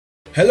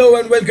Hello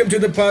and welcome to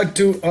the part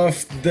 2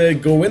 of the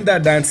Govinda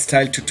dance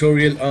style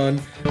tutorial on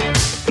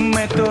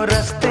मैं तो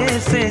रास्ते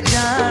से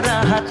जा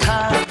रहा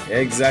था.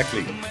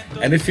 Exactly.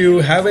 And if you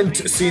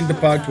haven't seen the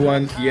part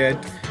 1 yet,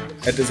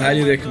 it is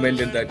highly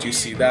recommended that you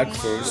see that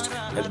first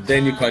and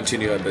then you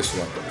continue on this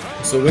one.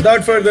 So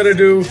without further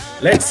ado,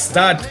 let's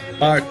start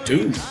part 2.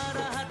 You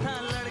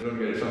don't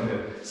get it from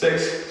here.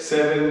 6,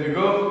 7, we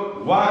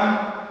go.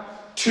 1,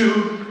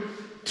 2,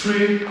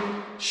 3,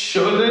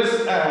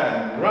 shoulders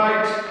and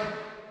right,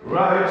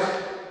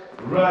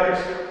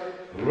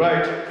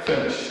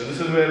 finish. So this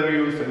is where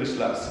we will finish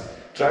last.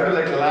 Try to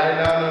lie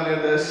down on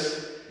your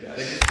this.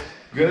 Yes.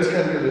 Girls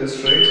can be a little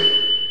straight.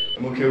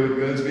 I'm okay with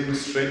girls being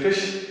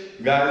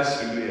straightish. Guys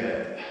should be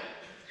ahead.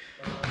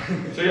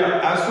 So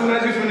yeah, as soon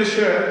as you finish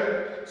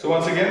here, so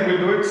once again we'll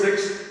do it.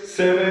 6,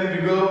 7,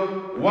 we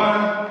go.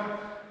 1,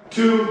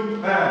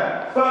 2,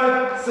 and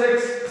 5,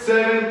 6,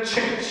 7,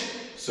 change.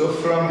 So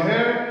from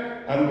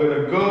here, I'm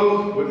gonna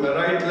go with my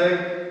right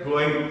leg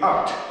going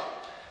out.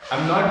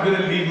 I'm not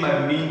gonna leave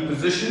my mean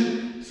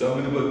position, so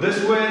I'm gonna go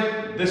this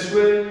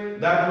way,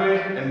 that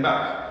way, and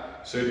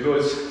back. So it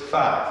goes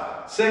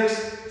 5,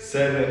 6,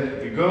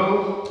 7, we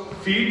go.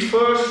 Feet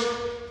first,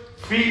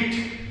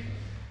 feet,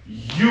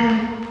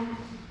 you,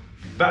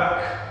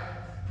 back.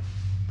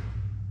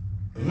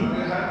 Your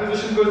hand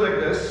position goes like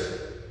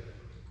this.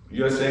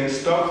 You're saying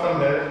stop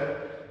from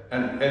here,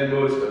 and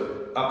elbows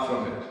up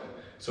from here.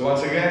 So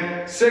once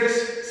again,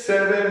 6,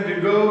 7, we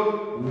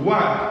go.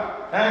 1.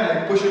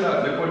 And push it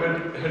up,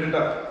 hit it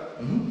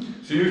up.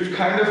 So you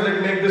kind of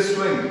make this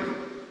swing.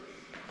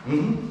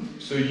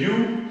 So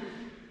you,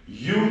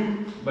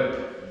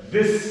 but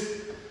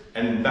this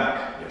and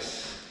back,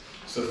 yes.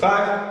 So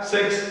 5,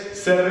 6,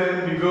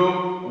 7, we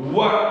go.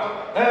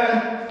 1,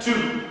 and 2,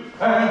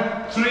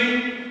 and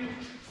 3,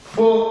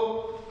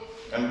 4,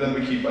 and then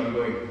we keep on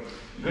going.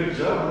 Good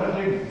job,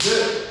 man.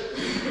 Good.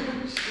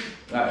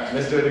 Alright,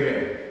 let's do it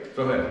again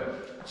from here.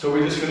 So we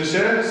just finish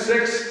here.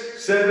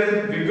 6,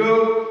 7, we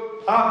go.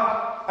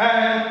 Up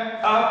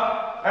and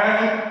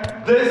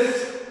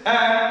this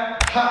and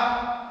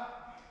ha.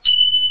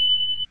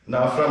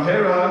 Now from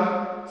here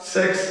on,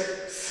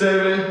 6,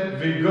 7,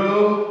 we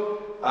go.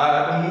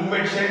 The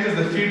movement changes,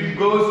 the feet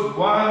goes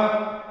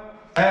 1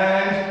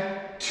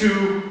 and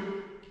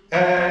 2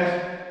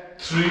 and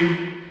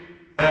 3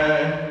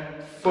 and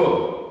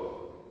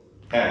 4.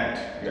 And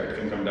yeah, it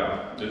can come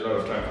down. There's a lot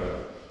of time for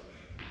that.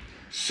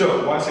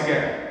 So once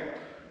again,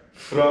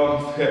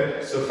 from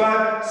here. So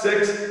 5,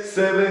 6,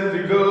 7,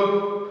 we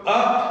go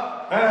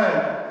up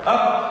and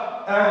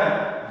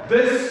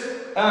this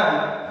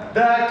and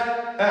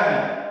that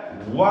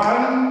and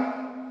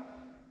 1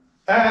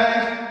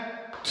 and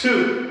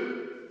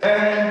 2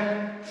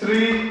 and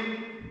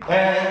 3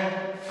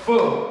 and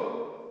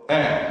 4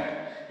 and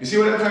you see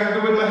what I'm trying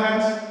to do with my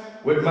hands?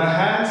 With my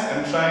hands,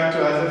 I'm trying to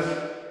as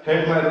if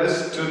head my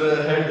wrist to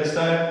the head this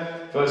time.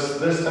 First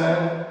this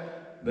time,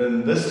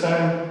 then this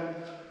time,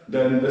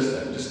 then this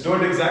time. Just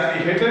don't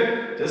exactly hit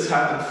it, just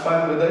have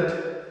fun with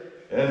it.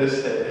 And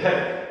just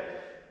head.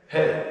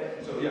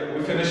 So yeah,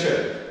 we finish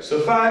here.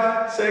 So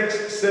 5,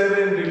 6,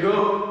 7, we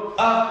go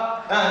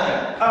up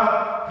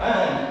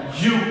and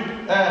you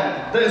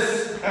and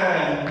this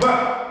and 1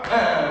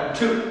 and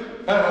 2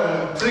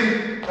 and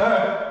 3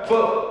 and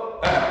 4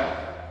 and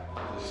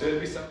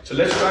so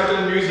let's try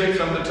the music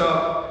from the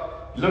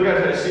top. Look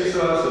at her, she's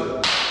so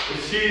awesome.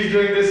 If she's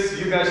doing this,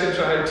 you guys should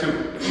try it too.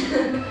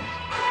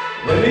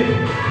 Ready?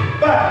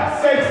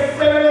 5, 6,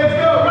 7, let's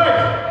go,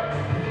 right!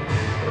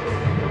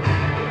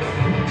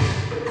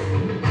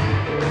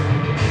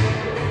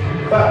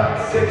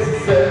 5,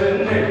 6,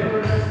 7, 8.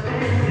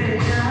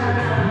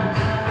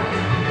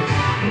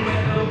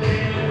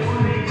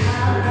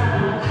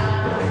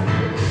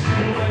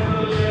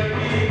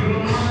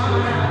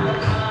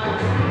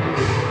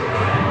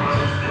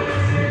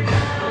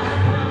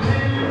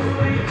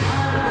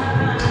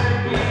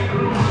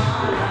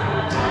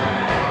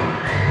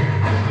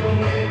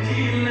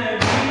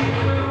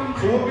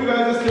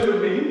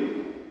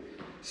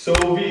 So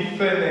we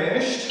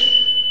finished,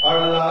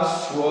 our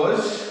last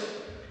was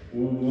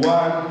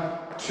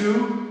 1,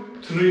 2,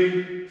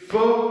 3,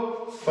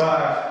 4,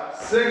 5,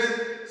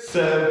 6,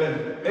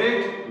 7,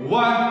 8,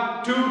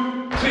 1, 2,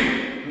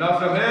 3. Now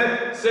from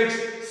here,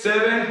 6,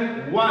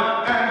 7,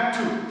 1 and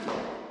 2.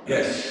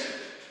 Yes,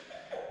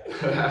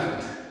 what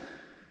happened?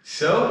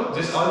 So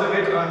just all the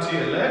way onto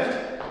your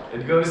left,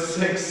 it goes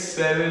 6,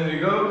 7, we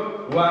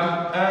go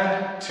 1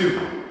 and 2.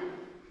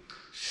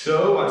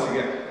 So once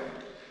again,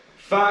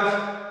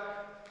 5,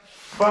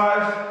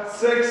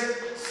 6,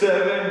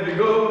 7, we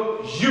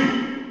go, you,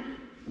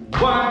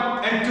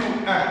 1 and 2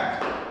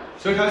 and.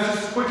 So it has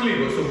to quickly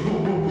go, so boo,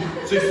 boo, boo.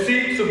 So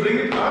see, so bring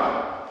it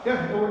up,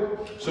 yeah, go away.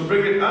 So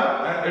bring it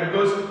up and it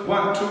goes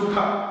 1, 2,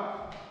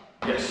 up.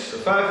 Yes, so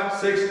 5,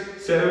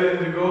 6,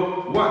 7, we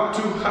go, 1,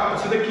 2, up.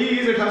 So the key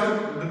is it has to,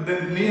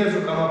 the knee has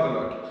to come up a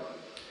lot.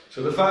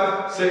 So the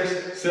 5,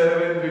 6,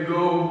 7, we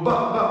go,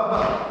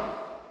 ba.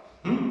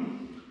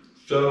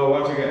 So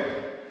once again,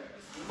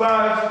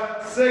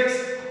 5, 6,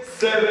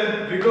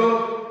 7, we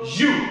go,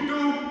 you,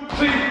 2,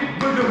 3,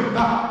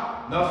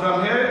 ha. Now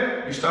from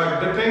here, you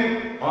start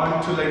dipping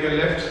onto like your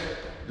left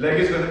leg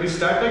is going to be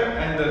static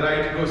and the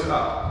right goes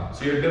up.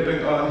 So you're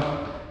dipping on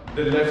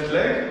the left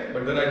leg,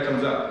 but the right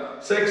comes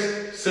up.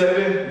 6,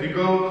 7, we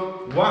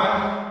go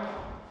 1,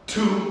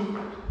 2,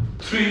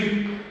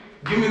 3.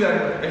 Give me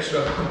that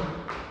extra.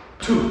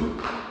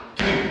 2,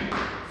 3,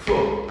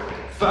 4,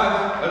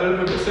 5. A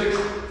little bit of 6,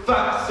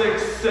 5,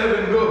 6,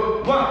 7.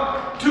 Go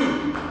 1,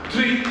 2,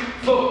 3,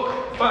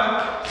 4,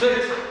 5,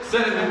 6,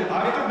 7.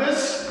 After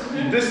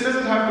this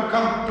doesn't have to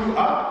come too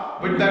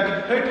up, but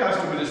that hit has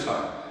to be this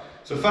high.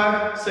 So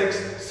 5,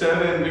 6,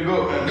 7. We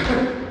go and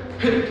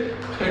hit.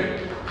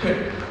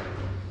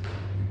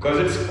 Because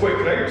it's quick,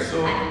 right? So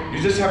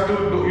you just have to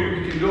do.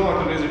 You don't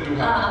want to raise it too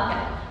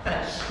high.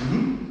 Okay. Fresh.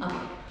 Okay.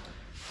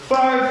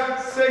 5,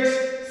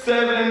 6,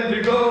 7,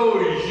 we go.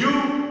 You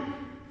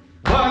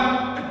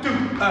 1, 2,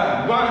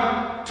 and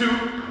 1, 2,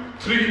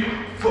 3,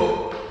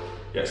 4.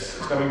 Yes,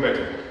 it's coming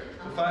better.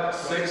 5,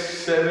 6,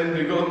 7,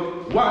 we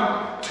go.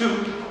 1,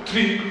 2,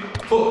 3,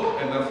 4.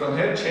 And now from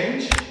here,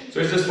 change.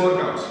 So it's just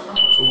 4 counts.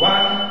 So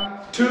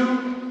 1,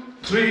 2,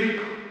 3,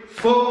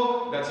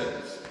 4. That's it.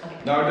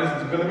 Now it is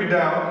going to be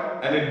down,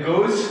 and it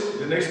goes.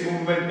 The next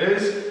movement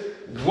is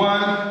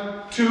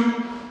 1,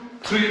 2,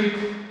 3,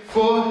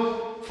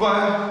 4,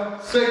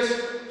 5,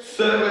 6,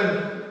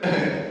 7.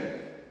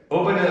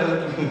 Open your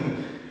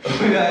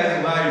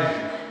eyes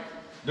wide.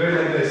 Do it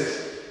like this.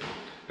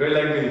 Do it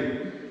like me.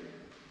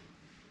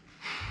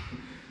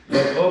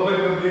 Like open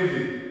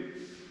completely.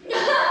 I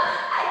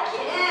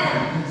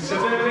can't. So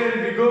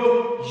then we go.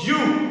 You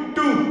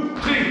 2,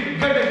 3.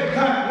 Get it.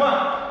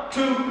 1,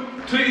 2,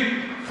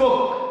 3,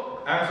 4.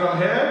 And from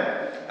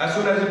here, as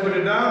soon as you put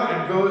it down,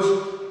 it goes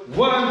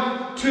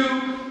 1,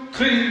 2,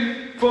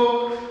 3,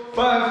 4,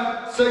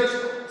 5, 6,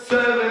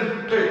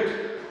 7, 8.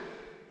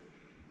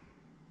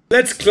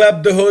 Let's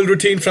club the whole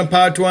routine from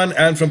part 1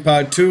 and from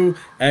part 2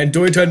 and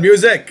do it on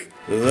music.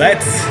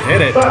 Let's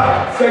hit it.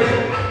 5,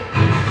 6.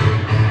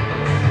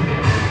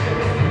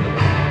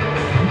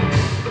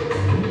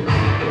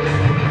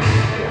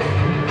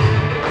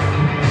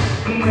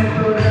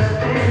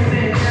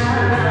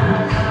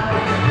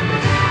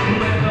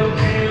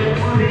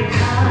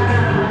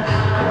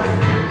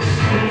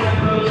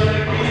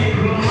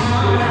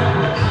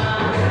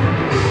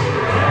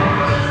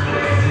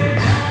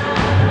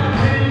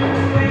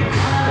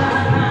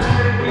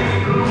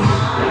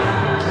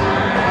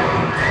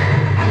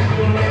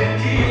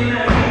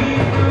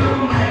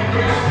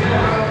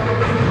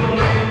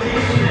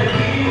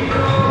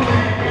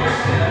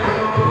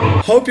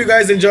 Hope you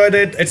guys enjoyed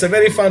it. It's a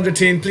very fun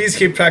routine. Please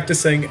keep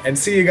practicing and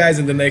see you guys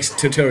in the next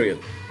tutorial.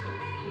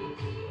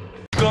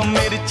 को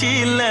मिर्ची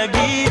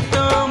लगी तो